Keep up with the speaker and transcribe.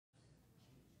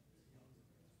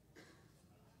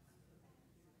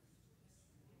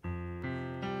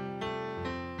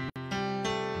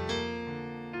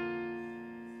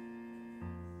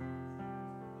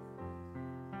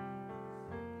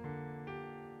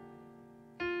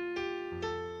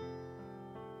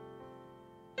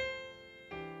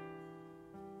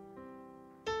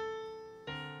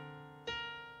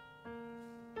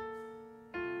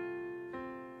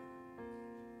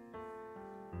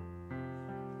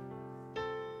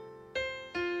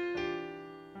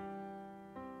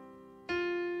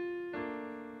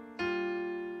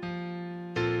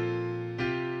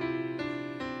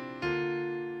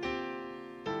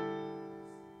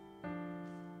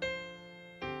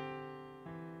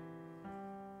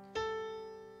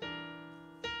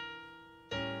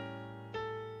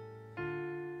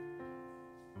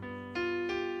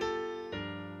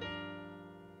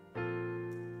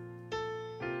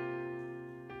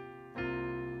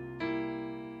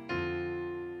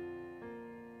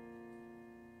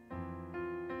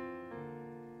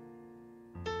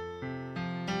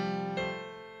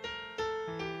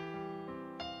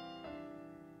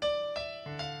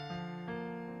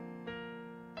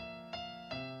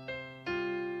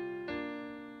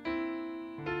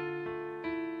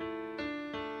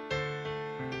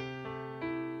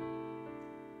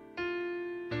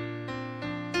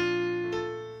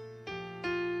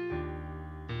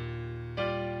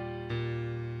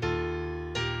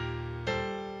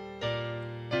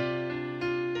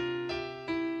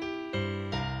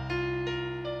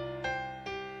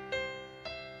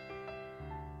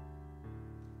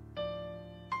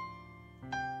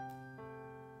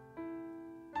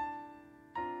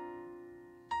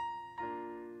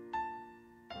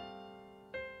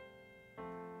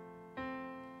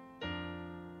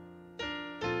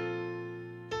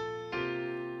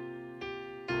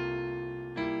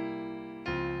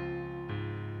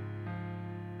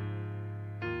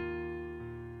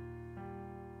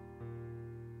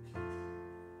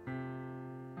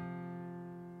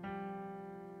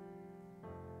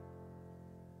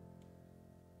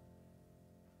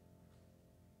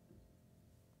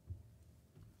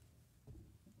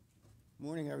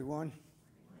Morning, everyone.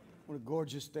 What a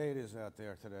gorgeous day it is out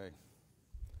there today.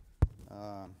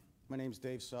 My name's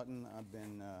Dave Sutton. I've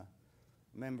been a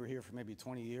member here for maybe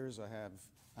 20 years.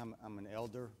 I'm an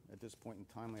elder at this point in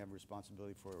time. I have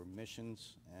responsibility for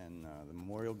missions and the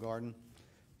Memorial Garden.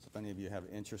 So if any of you have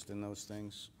interest in those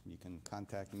things, you can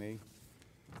contact me.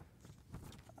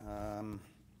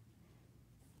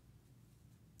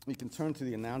 You can turn to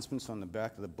the announcements on the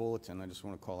back of the bulletin. I just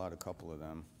want to call out a couple of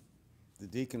them. The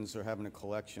deacons are having a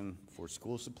collection for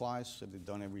school supplies that they've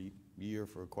done every year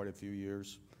for quite a few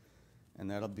years. And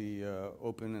that'll be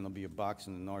open, and there'll be a box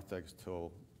in the narthex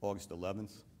till August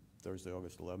 11th, Thursday,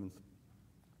 August 11th.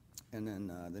 And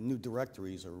then the new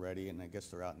directories are ready, and I guess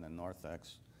they're out in the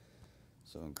narthex.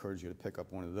 So I encourage you to pick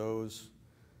up one of those.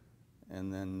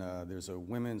 And then there's a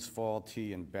women's fall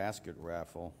tea and basket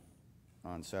raffle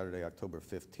on Saturday, October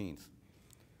 15th.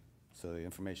 So the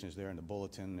information is there in the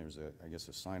bulletin. There's, I guess,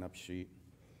 a sign-up sheet.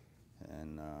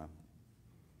 And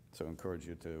so I encourage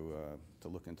you to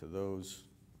look into those.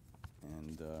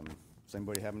 And does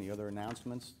anybody have any other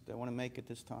announcements they want to make at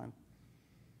this time?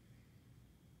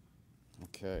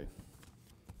 Okay.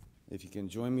 If you can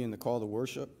join me in the call to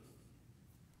worship.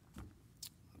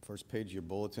 First page of your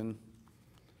bulletin.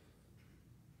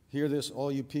 Hear this,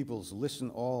 all you peoples. Listen,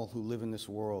 all who live in this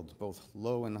world, both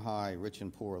low and high, rich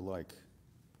and poor alike.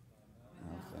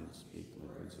 Mouth and speak the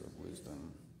words of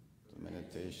wisdom. The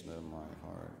meditation of my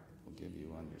heart will give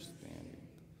you understanding.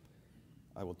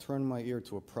 I will turn my ear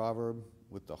to a proverb.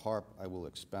 With the harp I will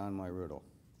expound my riddle.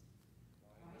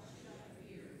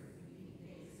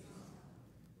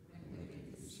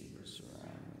 Wicked deceivers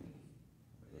surround me.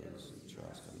 Those who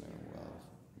trust in their wealth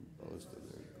and boast of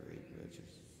their great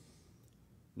riches.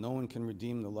 No one can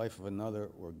redeem the life of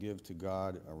another or give to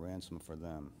God a ransom for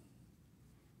them.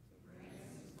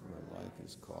 For life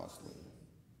is costly.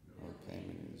 No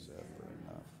payment is ever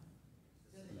enough.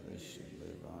 This should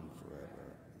live on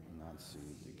forever and not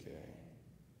see decay.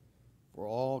 For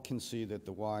all can see that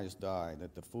the wise die,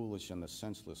 that the foolish and the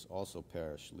senseless also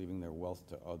perish, leaving their wealth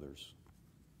to others.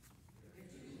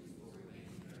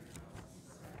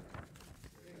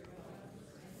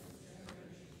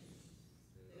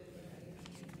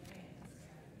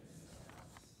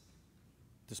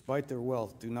 Despite their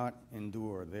wealth, do not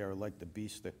endure. They are like the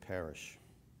beasts that perish.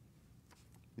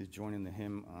 Please join in the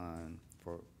hymn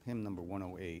for hymn number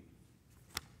 108.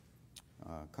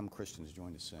 Come Christians,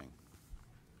 join to sing.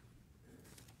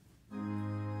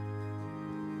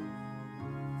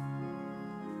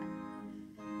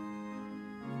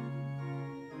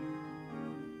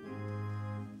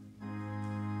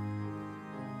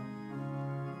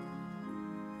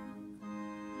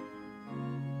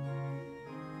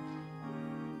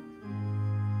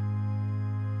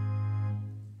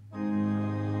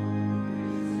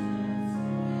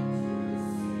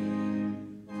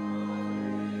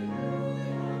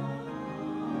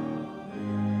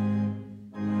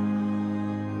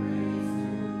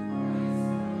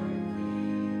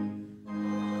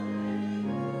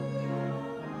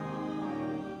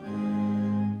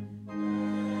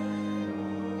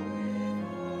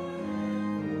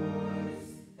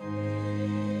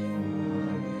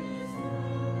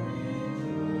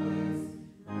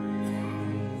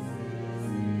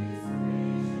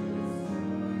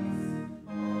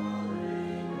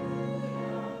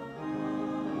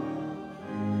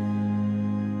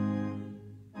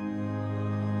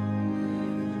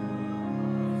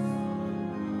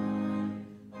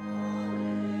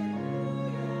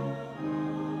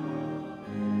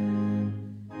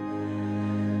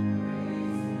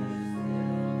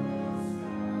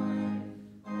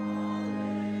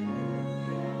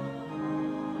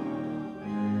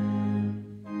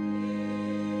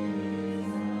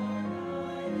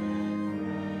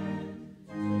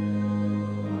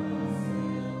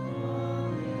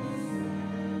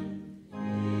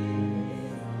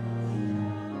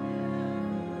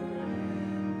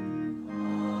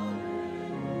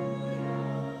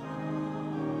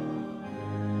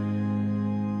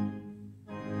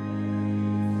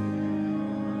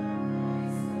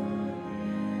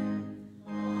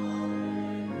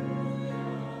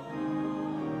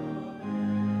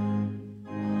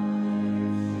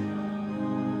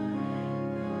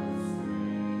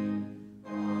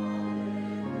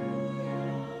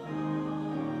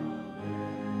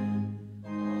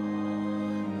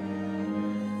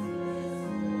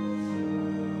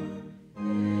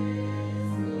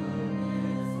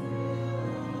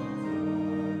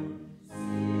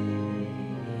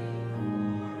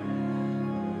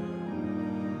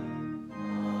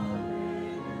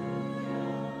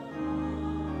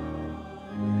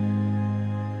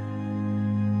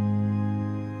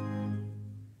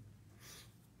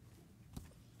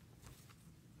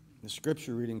 The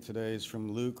scripture reading today is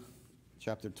from Luke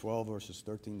chapter 12, verses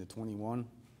 13 to 21.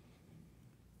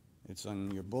 It's on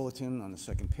your bulletin on the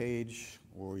second page,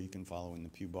 or you can follow in the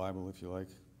Pew Bible if you like.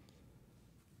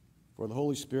 For the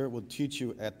Holy Spirit will teach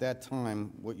you at that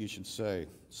time what you should say.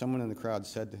 Someone in the crowd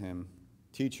said to him,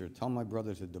 "Teacher, tell my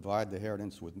brother to divide the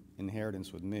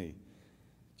inheritance with me."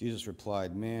 Jesus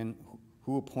replied, "Man,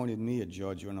 who appointed me a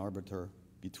judge or an arbiter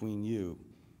between you?"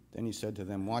 Then he said to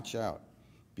them, "Watch out.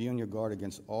 Be on your guard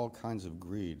against all kinds of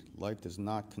greed. Life does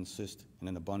not consist in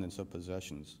an abundance of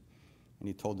possessions." And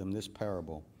he told them this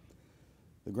parable.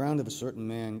 The ground of a certain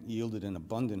man yielded an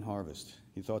abundant harvest.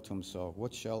 He thought to himself,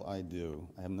 "What shall I do?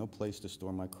 I have no place to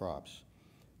store my crops."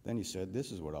 Then he said,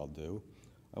 "This is what I'll do.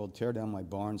 I will tear down my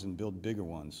barns and build bigger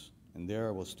ones, and there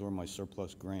I will store my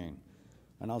surplus grain.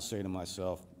 And I'll say to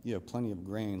myself, you have plenty of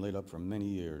grain laid up for many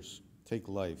years. Take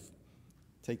life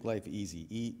easy.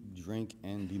 Eat, drink,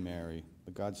 and be merry."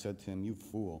 But God said to him, "You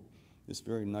fool, this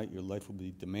very night your life will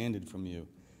be demanded from you.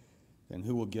 Then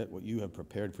who will get what you have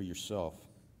prepared for yourself?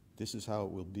 This is how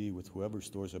it will be with whoever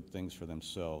stores up things for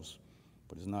themselves,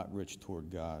 but is not rich toward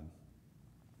God."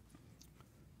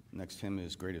 Next hymn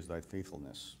is "Great is Thy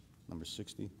Faithfulness," number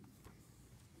 60.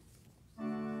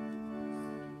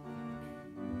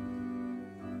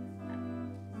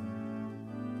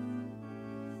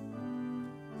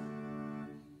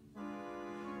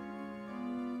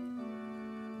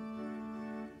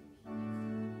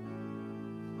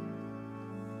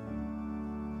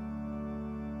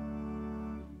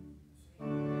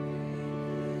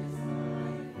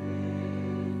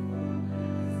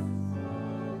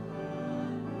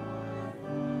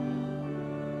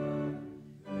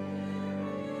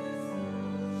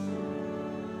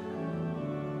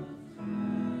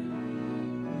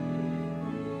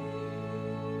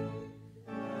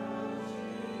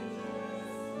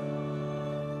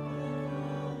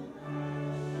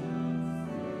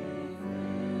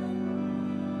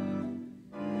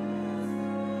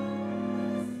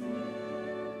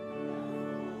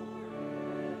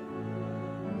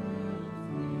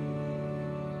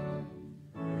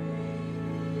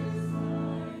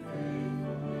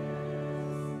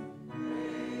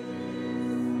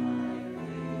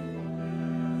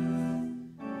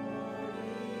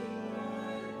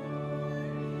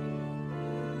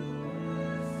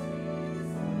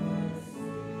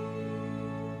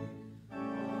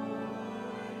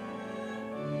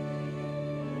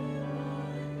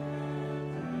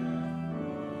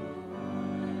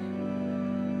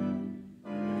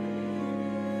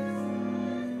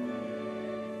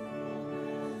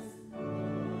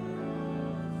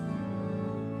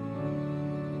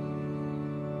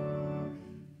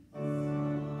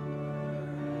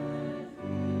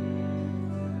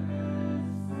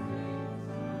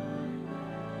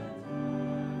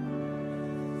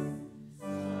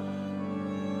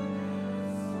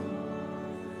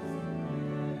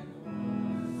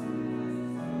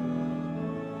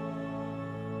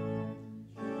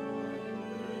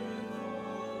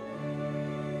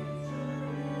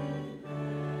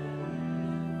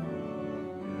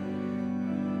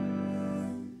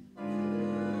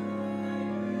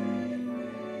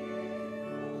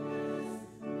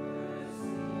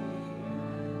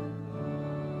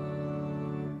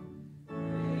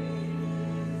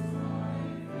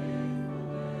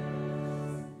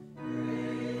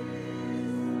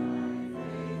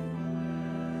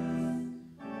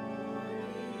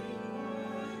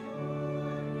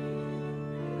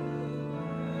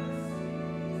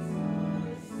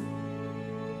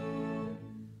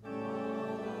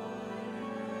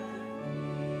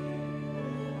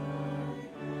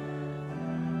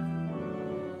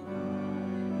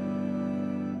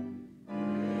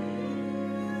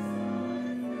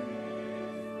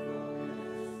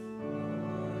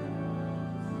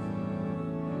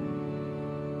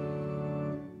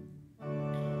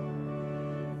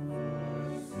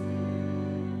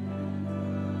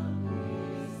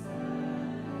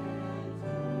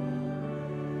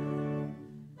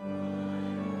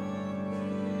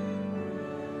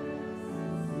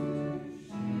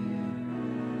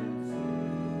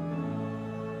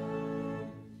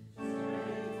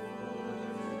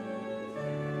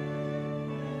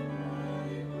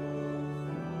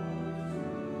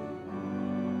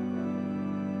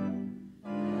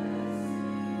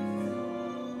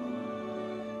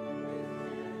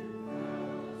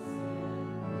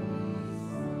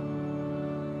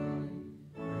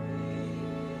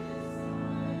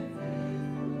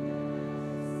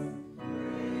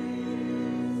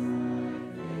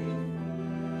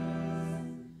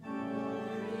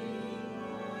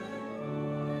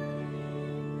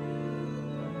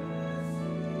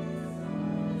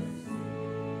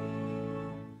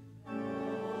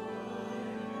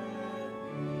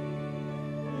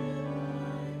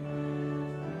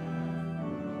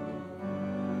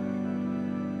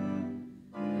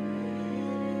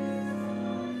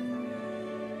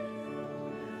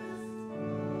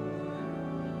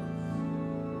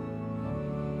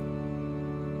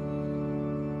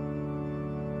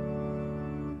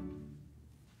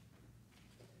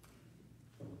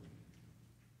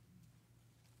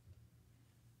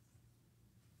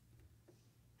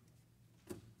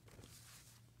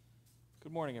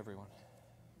 Good morning, everyone.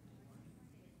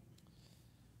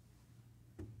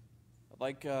 I'd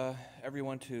like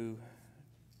everyone to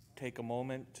take a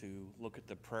moment to look at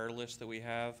the prayer list that we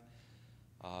have,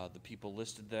 the people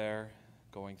listed there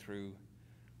going through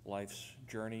life's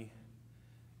journey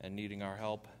and needing our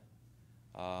help.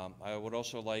 I would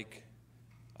also like,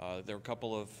 there are a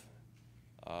couple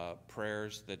of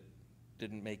prayers that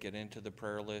didn't make it into the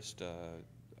prayer list.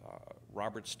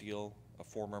 Robert Steele, a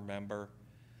former member,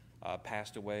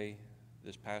 passed away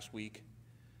this past week.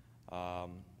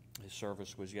 His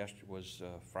service was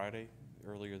Friday,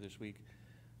 earlier this week.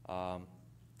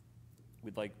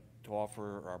 We'd like to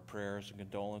offer our prayers and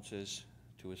condolences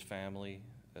to his family,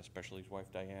 especially his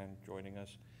wife Diane joining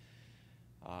us.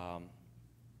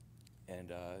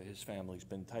 And his family's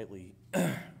been tightly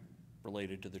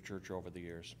related to the church over the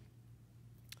years.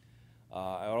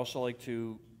 I would also like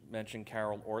to mention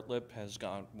Carol Ortlip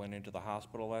went into the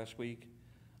hospital last week.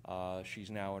 She's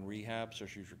now in rehab, so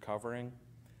she's recovering,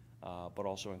 but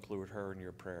also include her in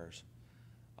your prayers.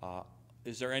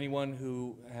 Is there anyone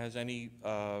who has any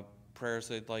prayers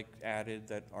they'd like added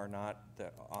that are not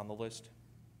on the list?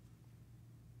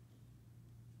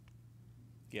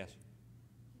 Yes.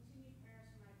 Continued prayers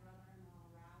for my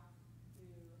brother-in-law, Ralph, who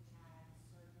had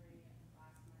surgery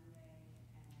last Monday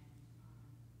and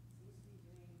seems to be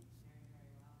doing very,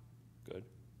 very well. Good.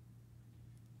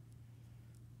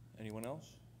 Anyone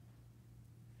else?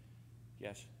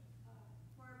 Yes.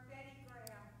 For Betty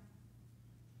Graham,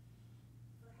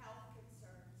 for health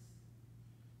concerns.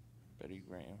 Betty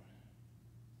Graham.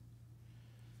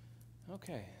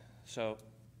 Okay, so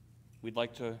we'd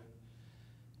like to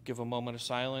give a moment of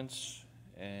silence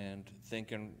and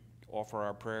think and offer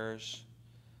our prayers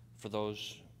for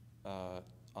those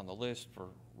on the list, for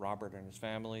Robert and his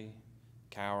family,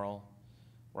 Carol,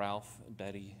 Ralph,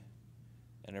 Betty,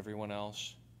 and everyone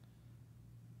else.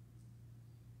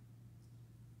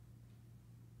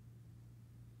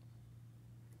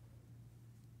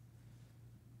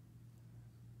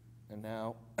 And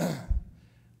now,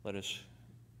 let us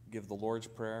give the Lord's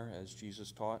Prayer as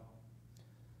Jesus taught.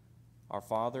 Our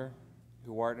Father,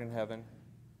 who art in heaven,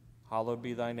 hallowed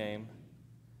be thy name.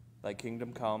 Thy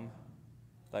kingdom come,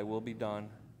 thy will be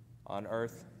done, on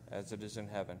earth as it is in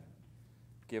heaven.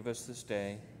 Give us this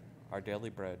day our daily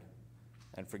bread,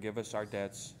 and forgive us our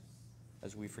debts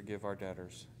as we forgive our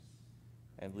debtors.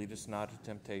 And lead us not into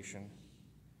temptation,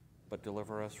 but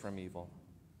deliver us from evil.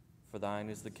 For thine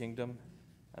is the kingdom,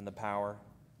 and the power,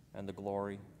 and the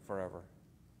glory forever.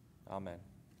 Amen.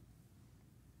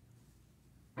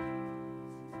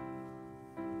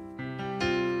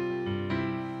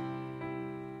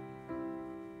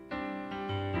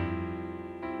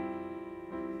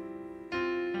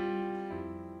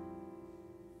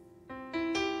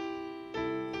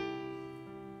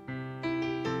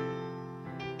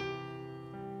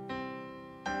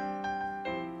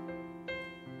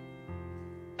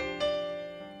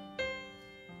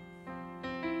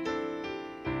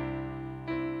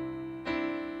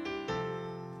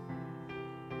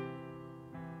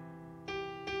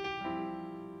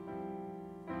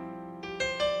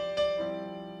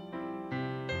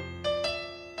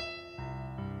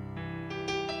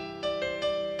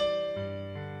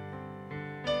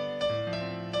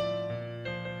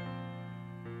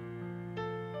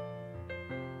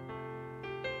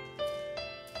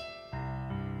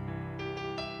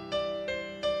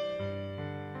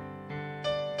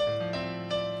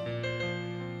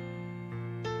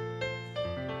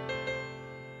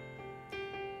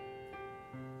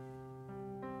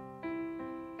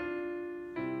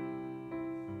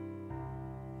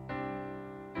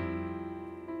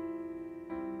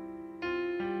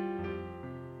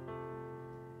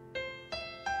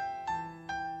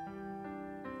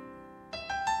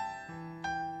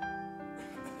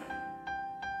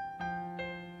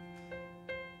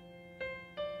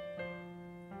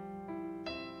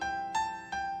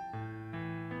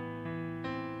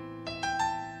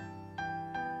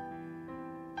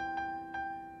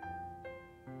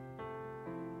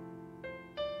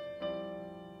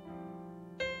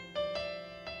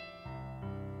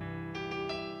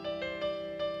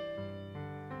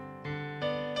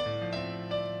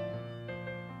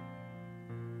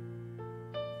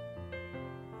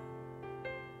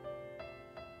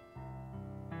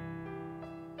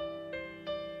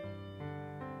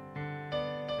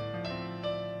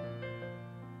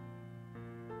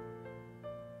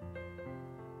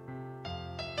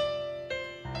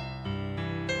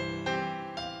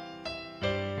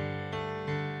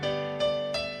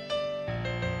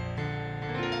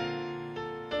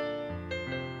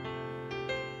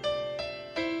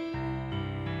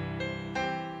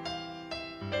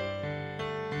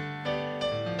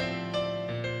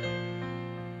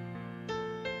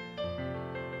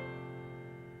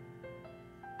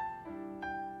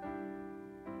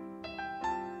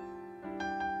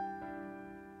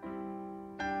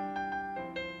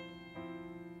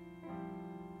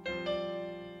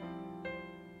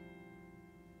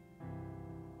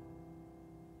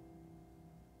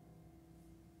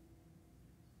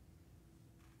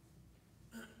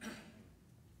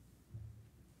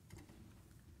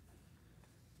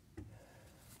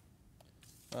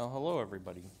 Well, hello,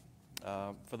 everybody.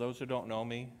 For those who don't know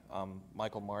me, I'm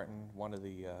Michael Martin, one of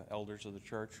the elders of the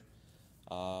church.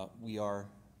 We are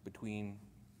between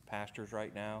pastors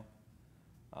right now,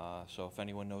 so if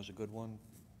anyone knows a good one,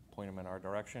 point them in our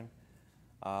direction.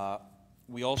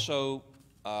 We also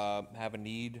have a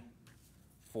need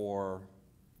for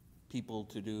people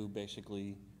to do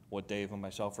basically what Dave and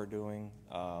myself are doing.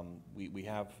 We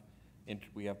have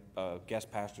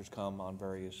guest pastors come on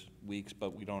various weeks,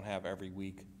 but we don't have every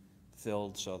week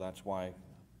filled, so that's why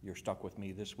you're stuck with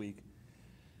me this week.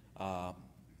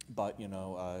 But,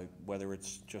 whether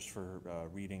it's just for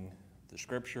reading the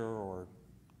scripture or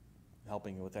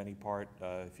helping with any part,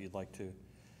 if you'd like to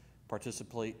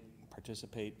participate,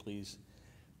 please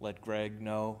let Greg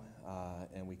know,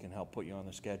 and we can help put you on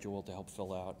the schedule to help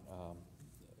fill out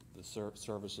the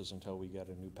services until we get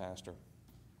a new pastor.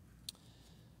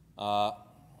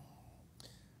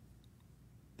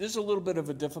 This is a little bit of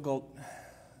a difficult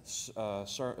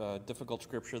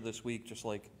scripture this week, just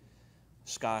like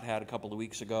Scott had a couple of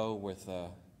weeks ago with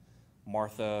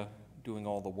Martha doing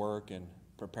all the work and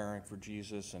preparing for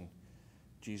Jesus, and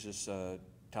Jesus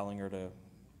telling her to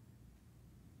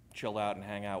chill out and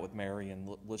hang out with Mary and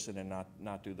listen and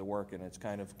not do the work. And it's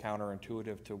kind of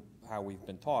counterintuitive to how we've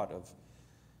been taught of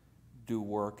do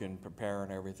work and prepare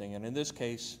and everything. And in this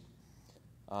case,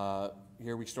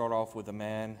 here we start off with a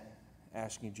man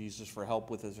asking Jesus for help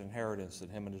with his inheritance, that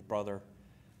him and his brother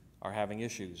are having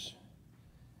issues.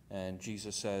 And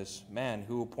Jesus says, "Man,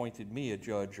 who appointed me a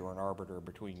judge or an arbiter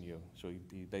between you?" So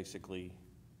he basically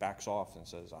backs off and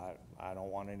says, I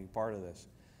don't want any part of this.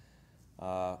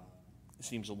 It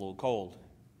seems a little cold.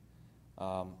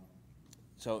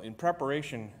 So in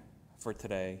preparation for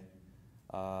today,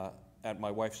 at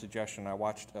my wife's suggestion, I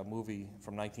watched a movie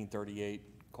from 1938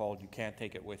 called You Can't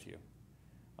Take It With You,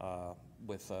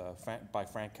 by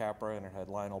Frank Capra, and it had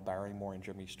Lionel Barrymore and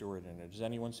Jimmy Stewart in it. Has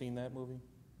anyone seen that movie?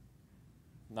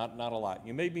 Not a lot.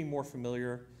 You may be more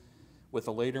familiar with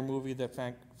a later movie that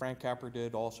Frank Capra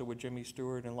did, also with Jimmy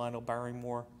Stewart and Lionel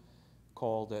Barrymore,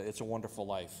 called It's a Wonderful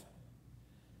Life.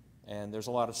 And there's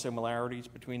a lot of similarities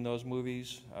between those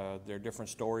movies. They're different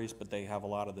stories, but they have a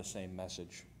lot of the same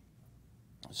message.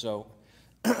 So,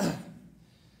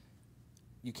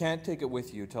 You Can't Take It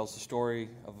With You tells the story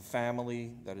of a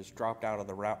family that has dropped out of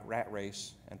the rat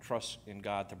race and trusts in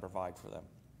God to provide for them.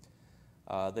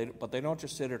 But they don't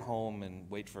just sit at home and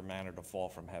wait for manna to fall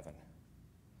from heaven.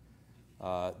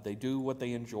 They do what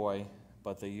they enjoy,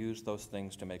 but they use those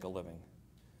things to make a living.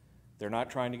 They're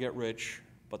not trying to get rich,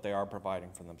 but they are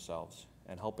providing for themselves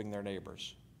and helping their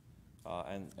neighbors.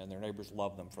 And their neighbors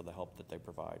love them for the help that they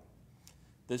provide.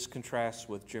 This contrasts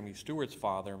with Jimmy Stewart's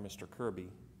father, Mr.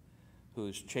 Kirby,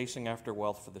 who's chasing after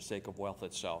wealth for the sake of wealth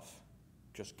itself,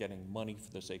 just getting money for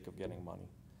the sake of getting money.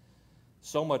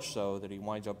 So much so that he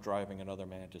winds up driving another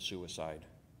man to suicide.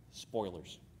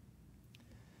 Spoilers.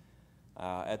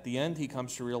 At the end, he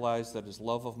comes to realize that his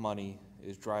love of money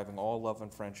is driving all love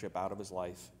and friendship out of his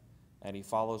life, and he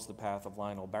follows the path of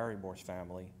Lionel Barrymore's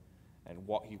family, and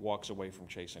he walks away from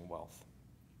chasing wealth.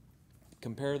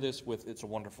 Compare this with It's a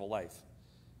Wonderful Life.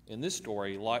 In this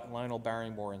story, Lionel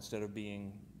Barrymore, instead of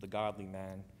being the godly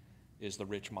man, is the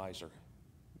rich miser,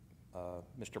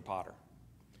 Mr. Potter.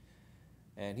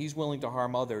 And he's willing to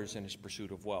harm others in his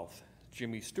pursuit of wealth.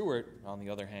 Jimmy Stewart, on the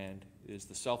other hand, is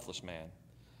the selfless man,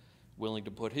 willing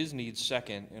to put his needs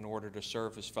second in order to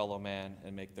serve his fellow man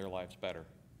and make their lives better.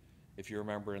 If you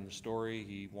remember in the story,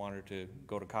 he wanted to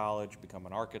go to college, become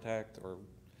an architect,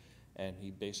 and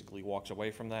he basically walks away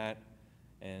from that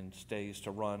and stays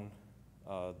to run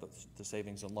the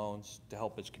savings and loans to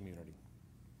help his community.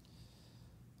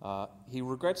 He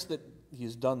regrets that he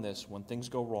has done this when things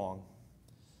go wrong,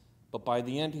 but by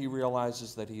the end he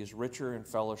realizes that he is richer in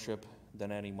fellowship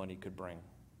than any money could bring.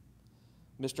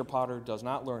 Mr. Potter does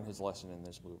not learn his lesson in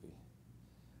this movie.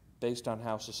 Based on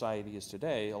how society is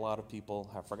today, a lot of people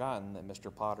have forgotten that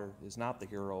Mr. Potter is not the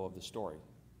hero of the story.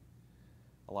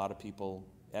 A lot of people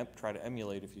try to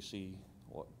emulate, if you see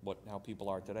how people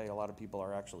are today, a lot of people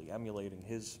are actually emulating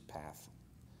his path.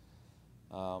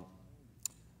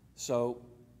 So,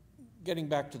 getting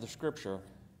back to the scripture,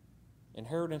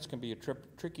 inheritance can be a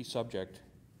tricky subject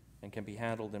and can be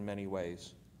handled in many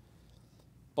ways.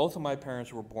 Both of my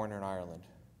parents were born in Ireland.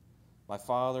 My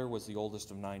father was the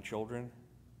oldest of 9 children,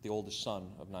 the oldest son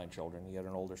of 9 children. He had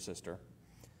an older sister.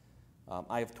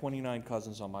 I have 29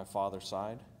 cousins on my father's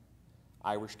side.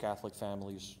 Irish Catholic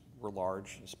families were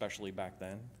large, especially back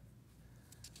then.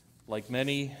 Like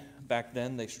many back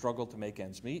then, they struggled to make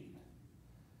ends meet.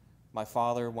 My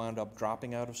father wound up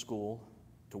dropping out of school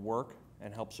to work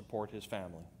and help support his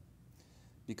family.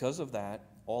 Because of that,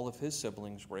 all of his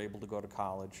siblings were able to go to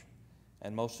college,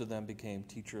 and most of them became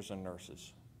teachers and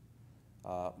nurses.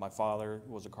 My father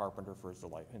was a carpenter for his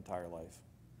entire life.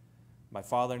 My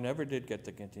father never did get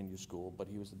to continue school, but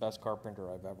he was the best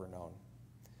carpenter I've ever known.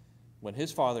 When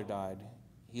his father died,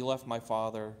 he left my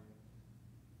father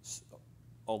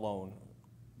alone,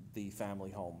 the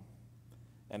family home.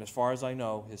 And as far as I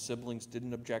know, his siblings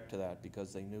didn't object to that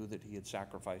because they knew that he had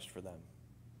sacrificed for them.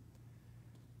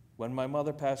 When my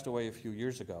mother passed away a few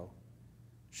years ago,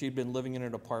 she'd been living in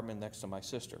an apartment next to my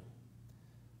sister.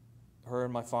 Her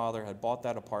and my father had bought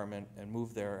that apartment and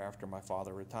moved there after my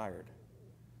father retired.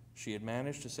 She had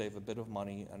managed to save a bit of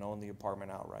money and own the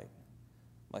apartment outright.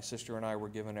 My sister and I were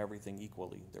given everything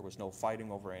equally. There was no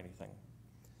fighting over anything.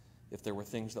 If there were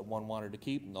things that one wanted to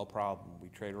keep, no problem. We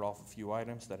traded off a few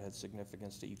items that had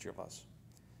significance to each of us.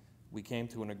 We came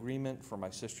to an agreement for my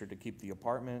sister to keep the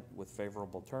apartment with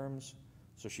favorable terms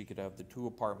so she could have the two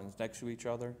apartments next to each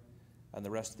other, and the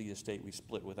rest of the estate we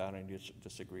split without any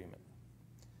disagreement.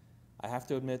 I have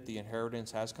to admit the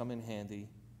inheritance has come in handy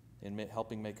in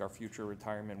helping make our future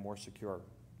retirement more secure.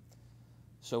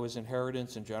 So is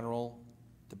inheritance in general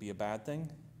to be a bad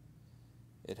thing?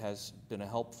 It has been a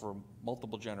help for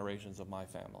multiple generations of my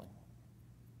family.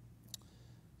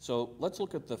 So let's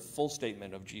look at the full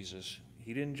statement of Jesus.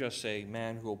 He didn't just say,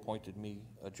 "Man who appointed me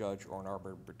a judge or an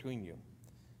arbiter between you."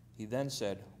 He then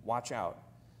said, "Watch out.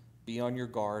 Be on your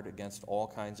guard against all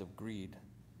kinds of greed.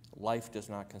 Life does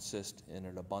not consist in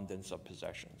an abundance of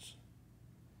possessions."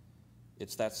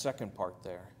 It's that second part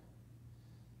there.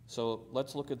 So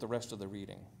let's look at the rest of the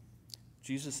reading.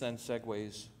 Jesus then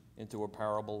segues into a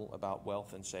parable about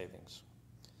wealth and savings.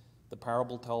 The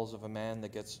parable tells of a man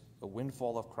that gets a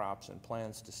windfall of crops and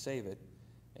plans to save it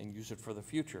and use it for the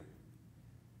future.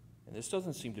 And this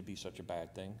doesn't seem to be such a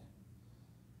bad thing.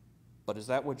 But is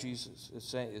that what Jesus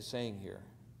is saying here?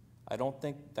 I don't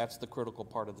think that's the critical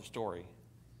part of the story.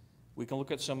 We can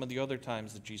look at some of the other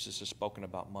times that Jesus has spoken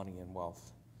about money and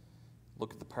wealth.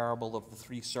 Look at the parable of the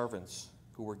 3 servants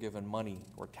who were given money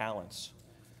or talents.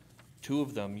 2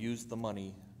 of them used the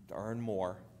money to earn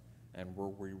more and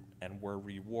were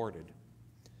rewarded.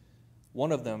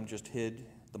 One of them just hid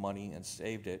the money and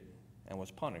saved it and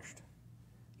was punished.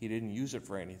 He didn't use it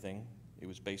for anything. It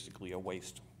was basically a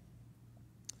waste.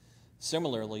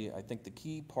 Similarly, I think the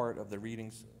key part of the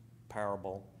reading's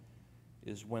parable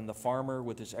is when the farmer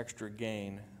with his extra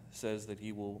gain says that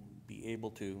he will be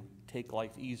able to take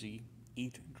life easy,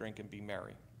 eat, drink, and be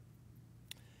merry.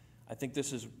 I think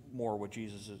this is more what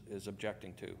Jesus is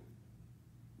objecting to,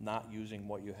 not using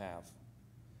what you have.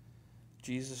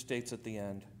 Jesus states at the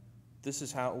end, "This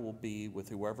is how it will be with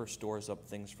whoever stores up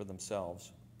things for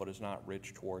themselves, but is not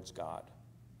rich towards God."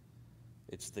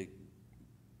 It's the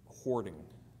hoarding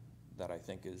that I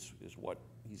think is what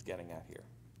he's getting at here.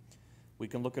 We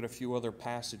can look at a few other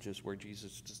passages where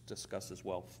Jesus discusses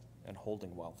wealth and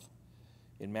holding wealth.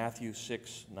 In Matthew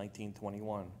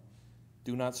 6:19-21,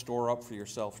 "Do not store up for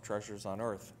yourself treasures on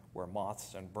earth, where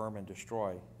moths and vermin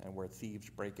destroy, and where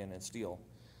thieves break in and steal.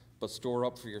 But store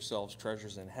up for yourselves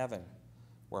treasures in heaven,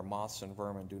 where moths and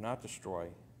vermin do not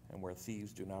destroy, and where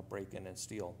thieves do not break in and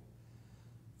steal.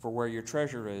 For where your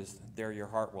treasure is, there your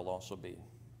heart will also be."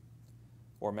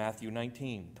 Or Matthew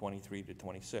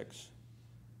 19:23-26,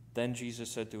 "Then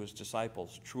Jesus said to his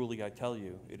disciples, 'Truly I tell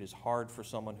you, it is hard for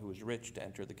someone who is rich to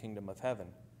enter the kingdom of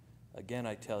heaven. Again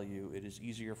I tell you, it is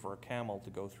easier for a camel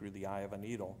to go through the eye of a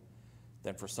needle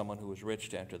than for someone who is rich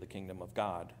to enter the kingdom of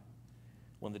God.'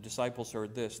 When the disciples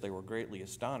heard this, they were greatly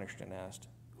astonished and asked,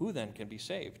 'Who then can be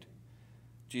saved?'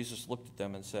 Jesus looked at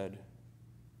them and said,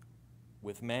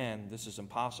 'With man this is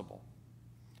impossible.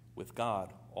 With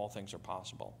God all things are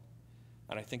possible.'"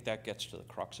 And I think that gets to the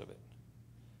crux of it.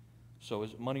 So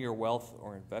is it money or wealth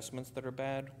or investments that are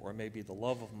bad, or maybe the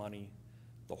love of money,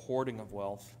 the hoarding of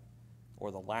wealth,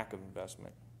 or the lack of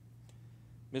investment?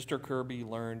 Mr. Kirby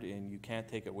learned in You Can't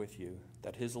Take It With You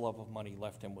that his love of money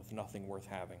left him with nothing worth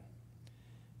having.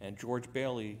 And George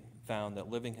Bailey found that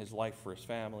living his life for his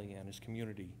family and his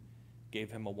community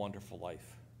gave him a wonderful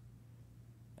life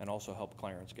and also helped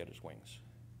Clarence get his wings.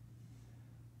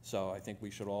 So I think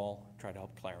we should all try to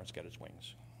help Clarence get his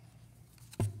wings.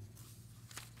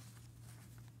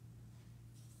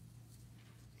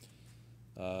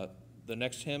 The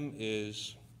next hymn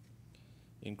is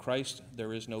 "In Christ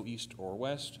There Is No East or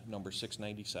West," number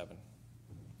 697.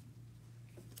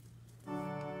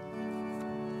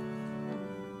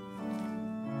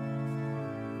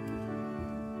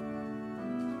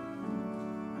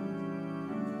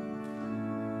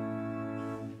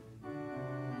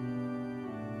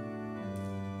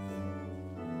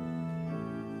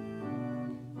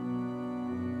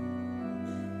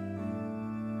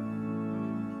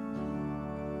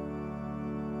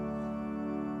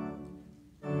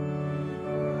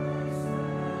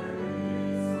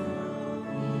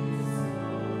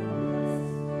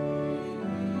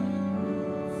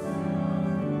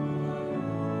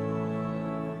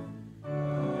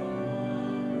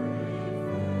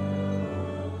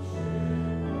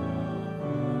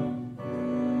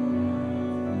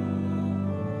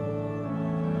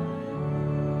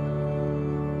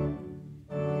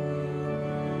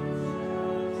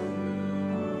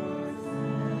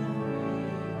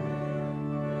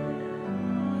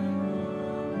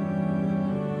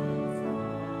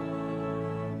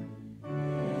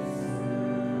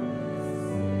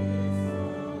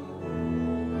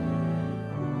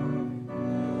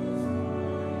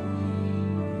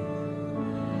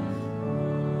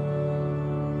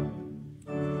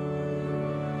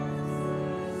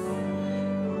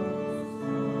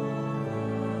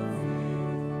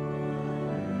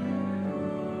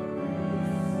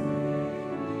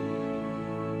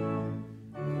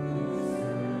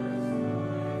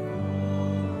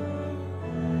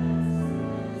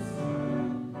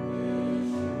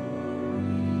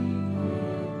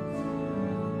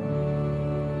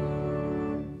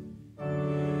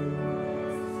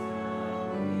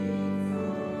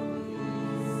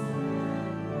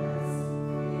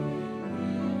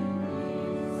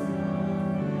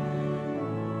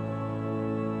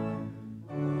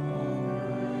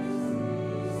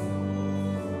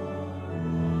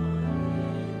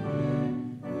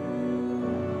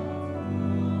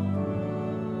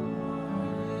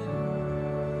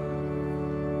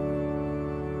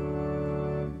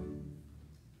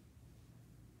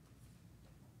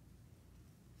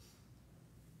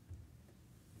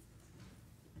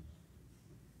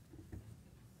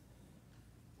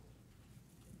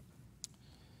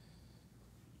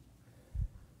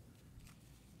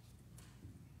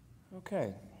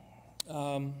 Okay.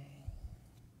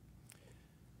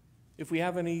 If we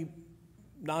have any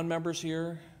non-members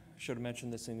here, should have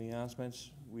mentioned this in the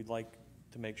announcements, we'd like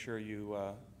to make sure you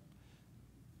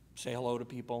say hello to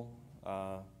people,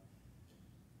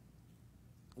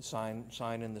 sign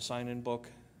in the sign-in book.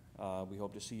 We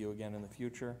hope to see you again in the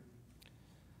future.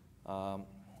 For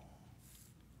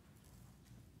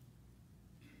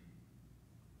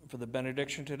the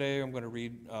benediction today, I'm going to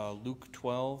read Luke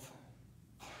 12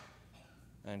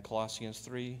 and Colossians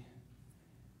 3.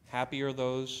 Happy are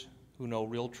those who know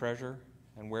real treasure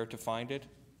and where to find it.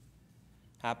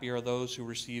 Happy are those who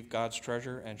receive God's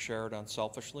treasure and share it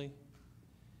unselfishly.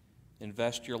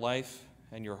 Invest your life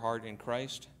and your heart in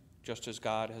Christ, just as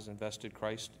God has invested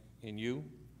Christ in you.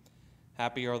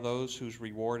 Happy are those whose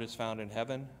reward is found in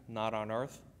heaven, not on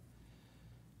earth.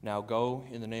 Now go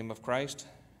in the name of Christ,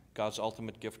 God's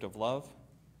ultimate gift of love.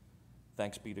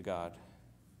 Thanks be to God.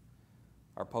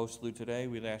 Our postlude today,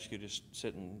 we'd ask you to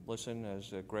sit and listen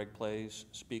as Greg plays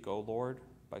Speak, O Lord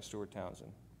by Stuart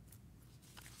Townsend.